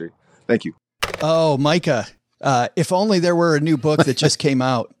financial literacy? Thank you. Oh, Micah, if only there were a new book that just came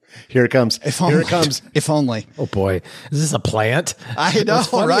out. Here it comes. Here it comes. If only. Oh boy, is this a plant? I know,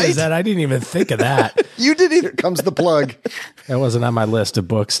 right? Is that I didn't even think of that. You didn't even. Here comes the plug. That wasn't on my list of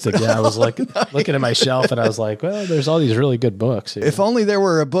books to get. I was like looking at my shelf and I was like, well, there's all these really good books here. If only there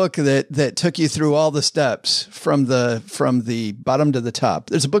were a book that took you through all the steps from the bottom to the top.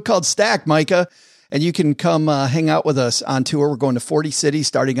 There's a book called Stack, Micah, and you can come hang out with us on tour. We're going to 40 cities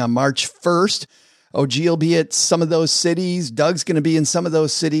starting on March 1st. OG will be at some of those cities. Doug's going to be in some of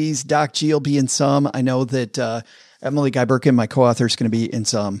those cities. Doc G will be in some. I know that Emily Guy Birkin, my co-author, is going to be in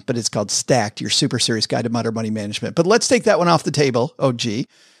some, but it's called Stacked, your super serious guide to modern money management. But let's take that one off the table, OG.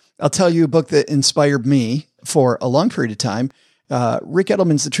 I'll tell you a book that inspired me for a long period of time. Rick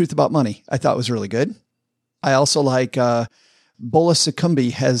Edelman's The Truth About Money. I thought was really good. I also like Bola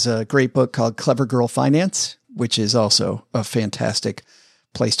Succumbi has a great book called Clever Girl Finance, which is also a fantastic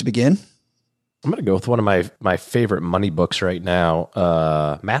place to begin. I'm going to go with one of my favorite money books right now,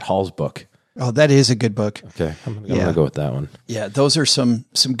 Matt Hall's book. Oh, that is a good book. Okay. I'm going to go with that one. Yeah, those are some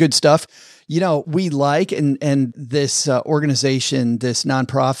good stuff. You know, we like, and this organization, this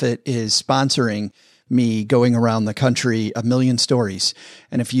nonprofit is sponsoring me going around the country, A Million Stories.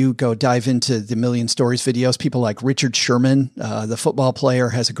 And if you go dive into the Million Stories videos, people like Richard Sherman, the football player,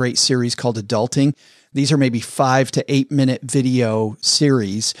 has a great series called Adulting. These are maybe 5 to 8 minute video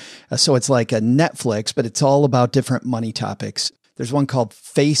series. So it's like a Netflix, but it's all about different money topics. There's one called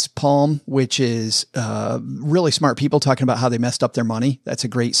Face Palm, which is really smart people talking about how they messed up their money. That's a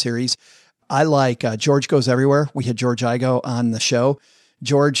great series. I like George Goes Everywhere. We had George Igo on the show.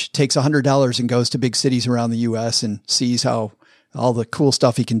 George takes $100 and goes to big cities around the U.S. and sees how all the cool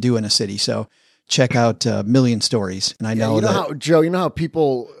stuff he can do in a city. So check out Million Stories. And I know how, Joe, you know how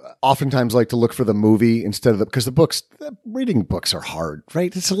people oftentimes like to look for the movie instead of because reading books are hard,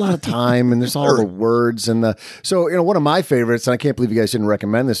 right? It's a lot of time and there's all the words so, one of my favorites, and I can't believe you guys didn't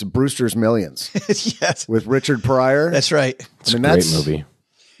recommend this, is Brewster's Millions. Yes. With Richard Pryor. That's right. It's a great movie.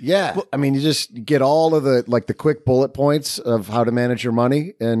 Yeah. Well, I mean, you just get all of the quick bullet points of how to manage your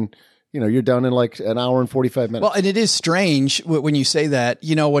money and you're done in like an hour and 45 minutes. Well, and it is strange when you say that.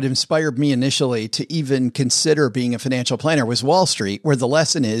 What inspired me initially to even consider being a financial planner was Wall Street, where the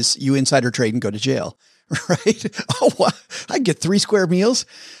lesson is you insider trade and go to jail, right? Oh, wow. I get 3 square meals.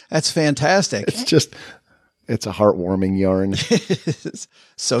 That's fantastic. It's a heartwarming yarn.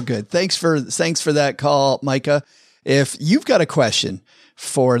 So good. Thanks for that call, Micah. If you've got a question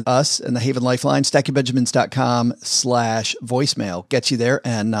for us and the Haven Lifeline, stackingbenjamins.com/voicemail gets you there.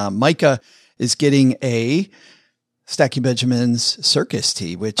 And Micah is getting a Stacking Benjamins Circus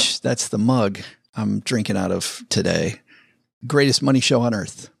tea, which that's the mug I'm drinking out of today. Greatest money show on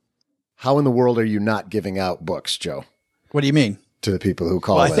earth. How in the world are you not giving out books, Joe? What do you mean? To the people who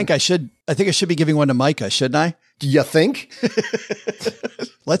call Well, in. I think I should be giving one to Micah, shouldn't I? Do you think?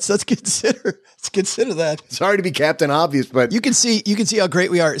 Let's consider that. Sorry to be Captain Obvious, but you can see how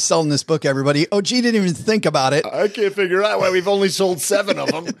great we are at selling this book, everybody. OG didn't even think about it. I can't figure out why we've only sold 7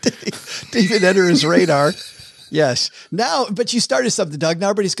 of them. Didn't even enter his radar. Yes. Now, but you started something, Doug.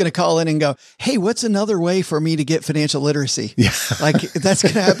 Now everybody's going to call in and go, hey, what's another way for me to get financial literacy? Yeah. Like that's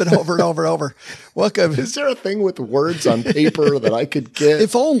going to happen over and over and over. Welcome. Is there a thing with words on paper that I could get?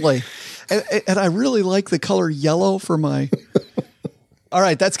 If only. And I really like the color yellow for my... All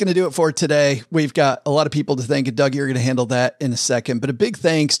right, that's going to do it for today. We've got a lot of people to thank, and Doug, you're going to handle that in a second. But a big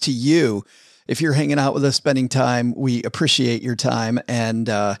thanks to you. If you're hanging out with us, spending time, we appreciate your time. And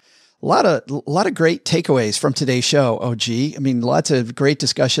a lot of great takeaways from today's show, OG. I mean, lots of great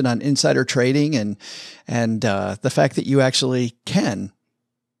discussion on insider trading and the fact that you actually can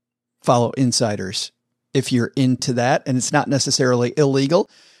follow insiders if you're into that, and it's not necessarily illegal.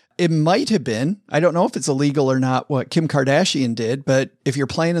 It might have been, I don't know if it's illegal or not, what Kim Kardashian did, but if you're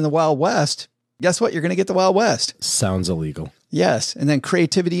playing in the Wild West, guess what? You're going to get the Wild West. Sounds illegal. Yes. And then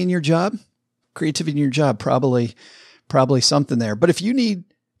creativity in your job, probably something there. But if you need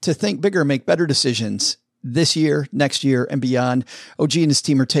to think bigger, make better decisions this year, next year, and beyond, OG and his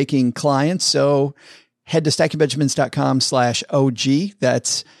team are taking clients. So head to stackingbenjamins.com/OG.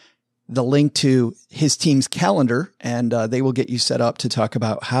 That's the link to his team's calendar, and they will get you set up to talk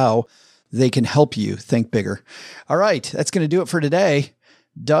about how they can help you think bigger. All right, that's going to do it for today.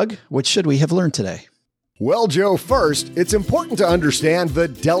 Doug, what should we have learned today? Well, Joe, first, it's important to understand the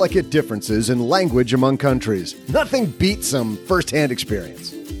delicate differences in language among countries. Nothing beats some firsthand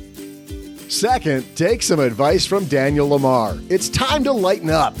experience. Second, take some advice from Daniel Lamarre. It's time to lighten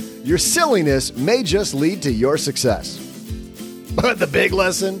up. Your silliness may just lead to your success. But the big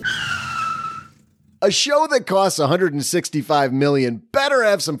lesson? A show that costs $165 million better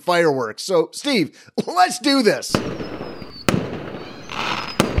have some fireworks. So, Steve, let's do this.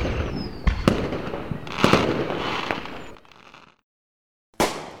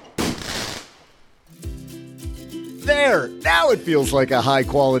 There, now it feels like a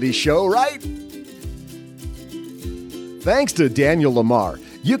high-quality show, right? Thanks to Daniel Lamarre.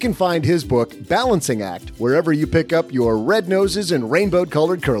 You can find his book, Balancing Act, wherever you pick up your red noses and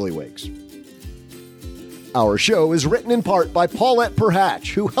rainbow-colored curly wigs. Our show is written in part by Paulette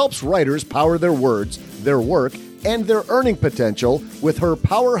Perhatch, who helps writers power their words, their work, and their earning potential with her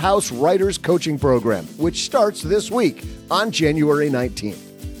Powerhouse Writers Coaching Program, which starts this week on January 19th.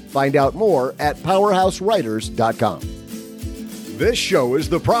 Find out more at powerhousewriters.com. This show is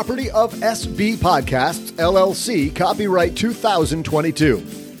the property of SB Podcasts, LLC, copyright 2022,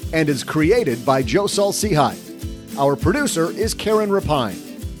 and is created by Joe Saul-Sehy. Our producer is Karen Rapine.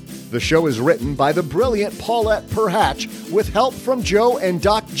 The show is written by the brilliant Paulette Perhatch with help from Joe and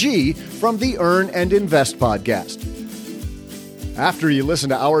Doc G from the Earn and Invest podcast. After you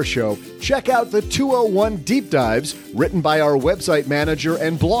listen to our show, check out the 201 Deep Dives written by our website manager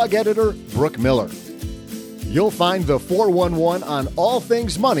and blog editor, Brooke Miller. You'll find the 411 on all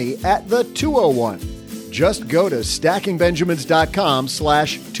things money at the 201. Just go to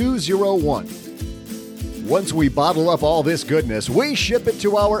stackingbenjamins.com/201. Once we bottle up all this goodness, we ship it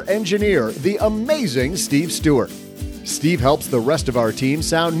to our engineer, the amazing Steve Stewart. Steve helps the rest of our team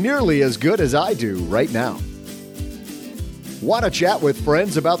sound nearly as good as I do right now. Want to chat with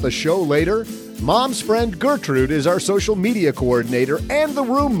friends about the show later? Mom's friend Gertrude is our social media coordinator and the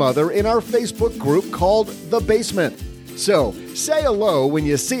room mother in our Facebook group called The Basement. So, say hello when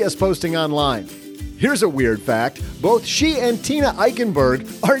you see us posting online. Here's a weird fact. Both she and Tina Eichenberg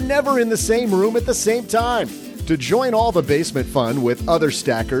are never in the same room at the same time. To join all the basement fun with other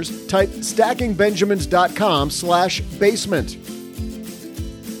stackers, type stackingbenjamins.com/basement.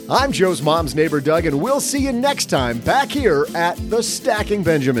 I'm Joe's mom's neighbor, Doug, and we'll see you next time back here at the Stacking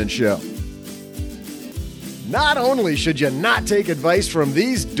Benjamin Show. Not only should you not take advice from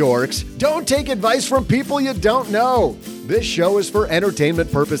these dorks, don't take advice from people you don't know. This show is for entertainment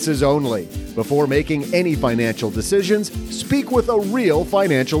purposes only. Before making any financial decisions, speak with a real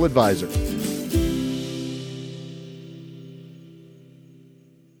financial advisor.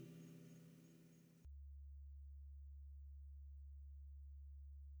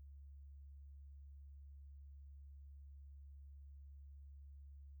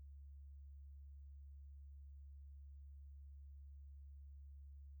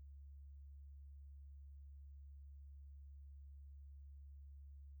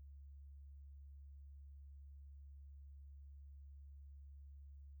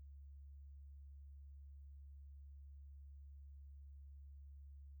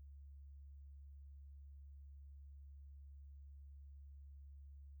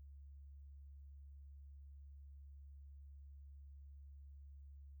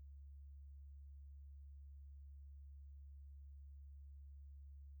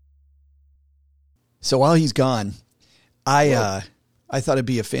 So while he's gone, I thought it'd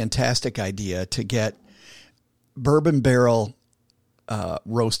be a fantastic idea to get bourbon barrel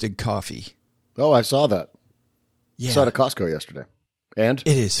roasted coffee. Oh, I saw that. Yeah. Saw it at Costco yesterday. And?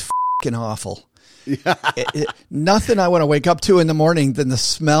 It is fucking awful. Nothing I want to wake up to in the morning than the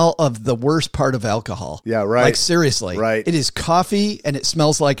smell of the worst part of alcohol. Yeah, right. Like, seriously. Right. It is coffee and it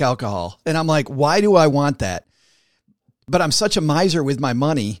smells like alcohol. And I'm like, why do I want that? But I'm such a miser with my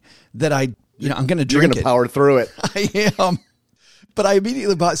money that I'm going to drink it. You're going to power through it. I am. But I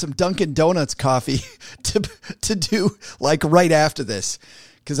immediately bought some Dunkin' Donuts coffee to do like right after this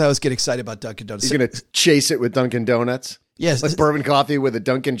because I was getting excited about Dunkin' Donuts. You're going to chase it with Dunkin' Donuts? Yes. Like bourbon coffee with a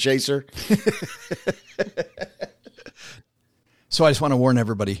Dunkin' chaser? So I just want to warn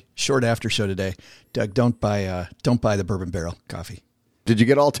everybody, short after show today, Doug, don't buy the bourbon barrel coffee. Did you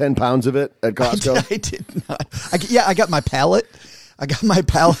get all 10 pounds of it at Costco? I did not. I got my pallet. I got my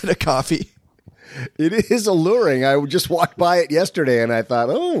pallet of coffee. It is alluring. I just walked by it yesterday and I thought,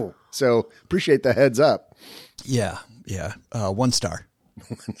 oh, so appreciate the heads up. Yeah. 1 star.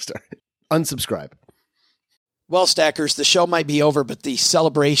 1 star. Unsubscribe. Well, Stackers, the show might be over, but the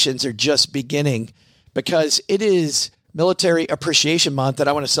celebrations are just beginning because it is Military Appreciation Month, and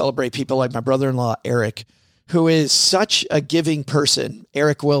I want to celebrate people like my brother-in-law, Eric, who is such a giving person.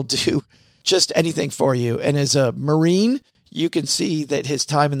 Eric will do just anything for you. And as a Marine, you can see that his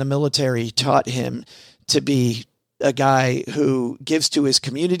time in the military taught him to be a guy who gives to his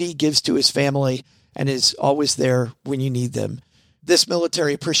community, gives to his family, and is always there when you need them. This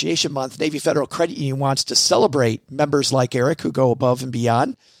Military Appreciation Month, Navy Federal Credit Union wants to celebrate members like Eric who go above and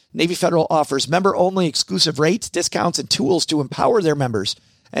beyond. Navy Federal offers member-only exclusive rates, discounts, and tools to empower their members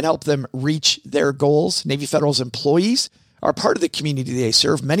and help them reach their goals. Navy Federal's employees are part of the community they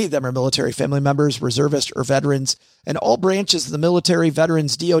serve. Many of them are military family members, reservists, or veterans, and all branches of the military,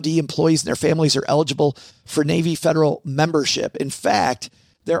 veterans, DOD employees, and their families are eligible for Navy Federal membership. In fact,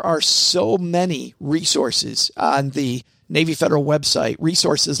 there are so many resources on the Navy Federal website,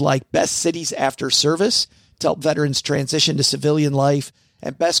 resources like Best Cities After Service to help veterans transition to civilian life,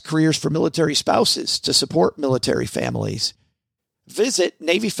 and Best Careers for Military Spouses to support military families. Visit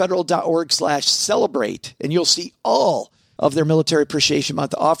NavyFederal.org/celebrate, and you'll see all of their Military Appreciation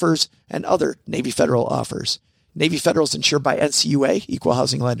Month offers and other Navy Federal offers. Navy Federal is insured by NCUA, Equal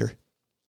Housing Lender.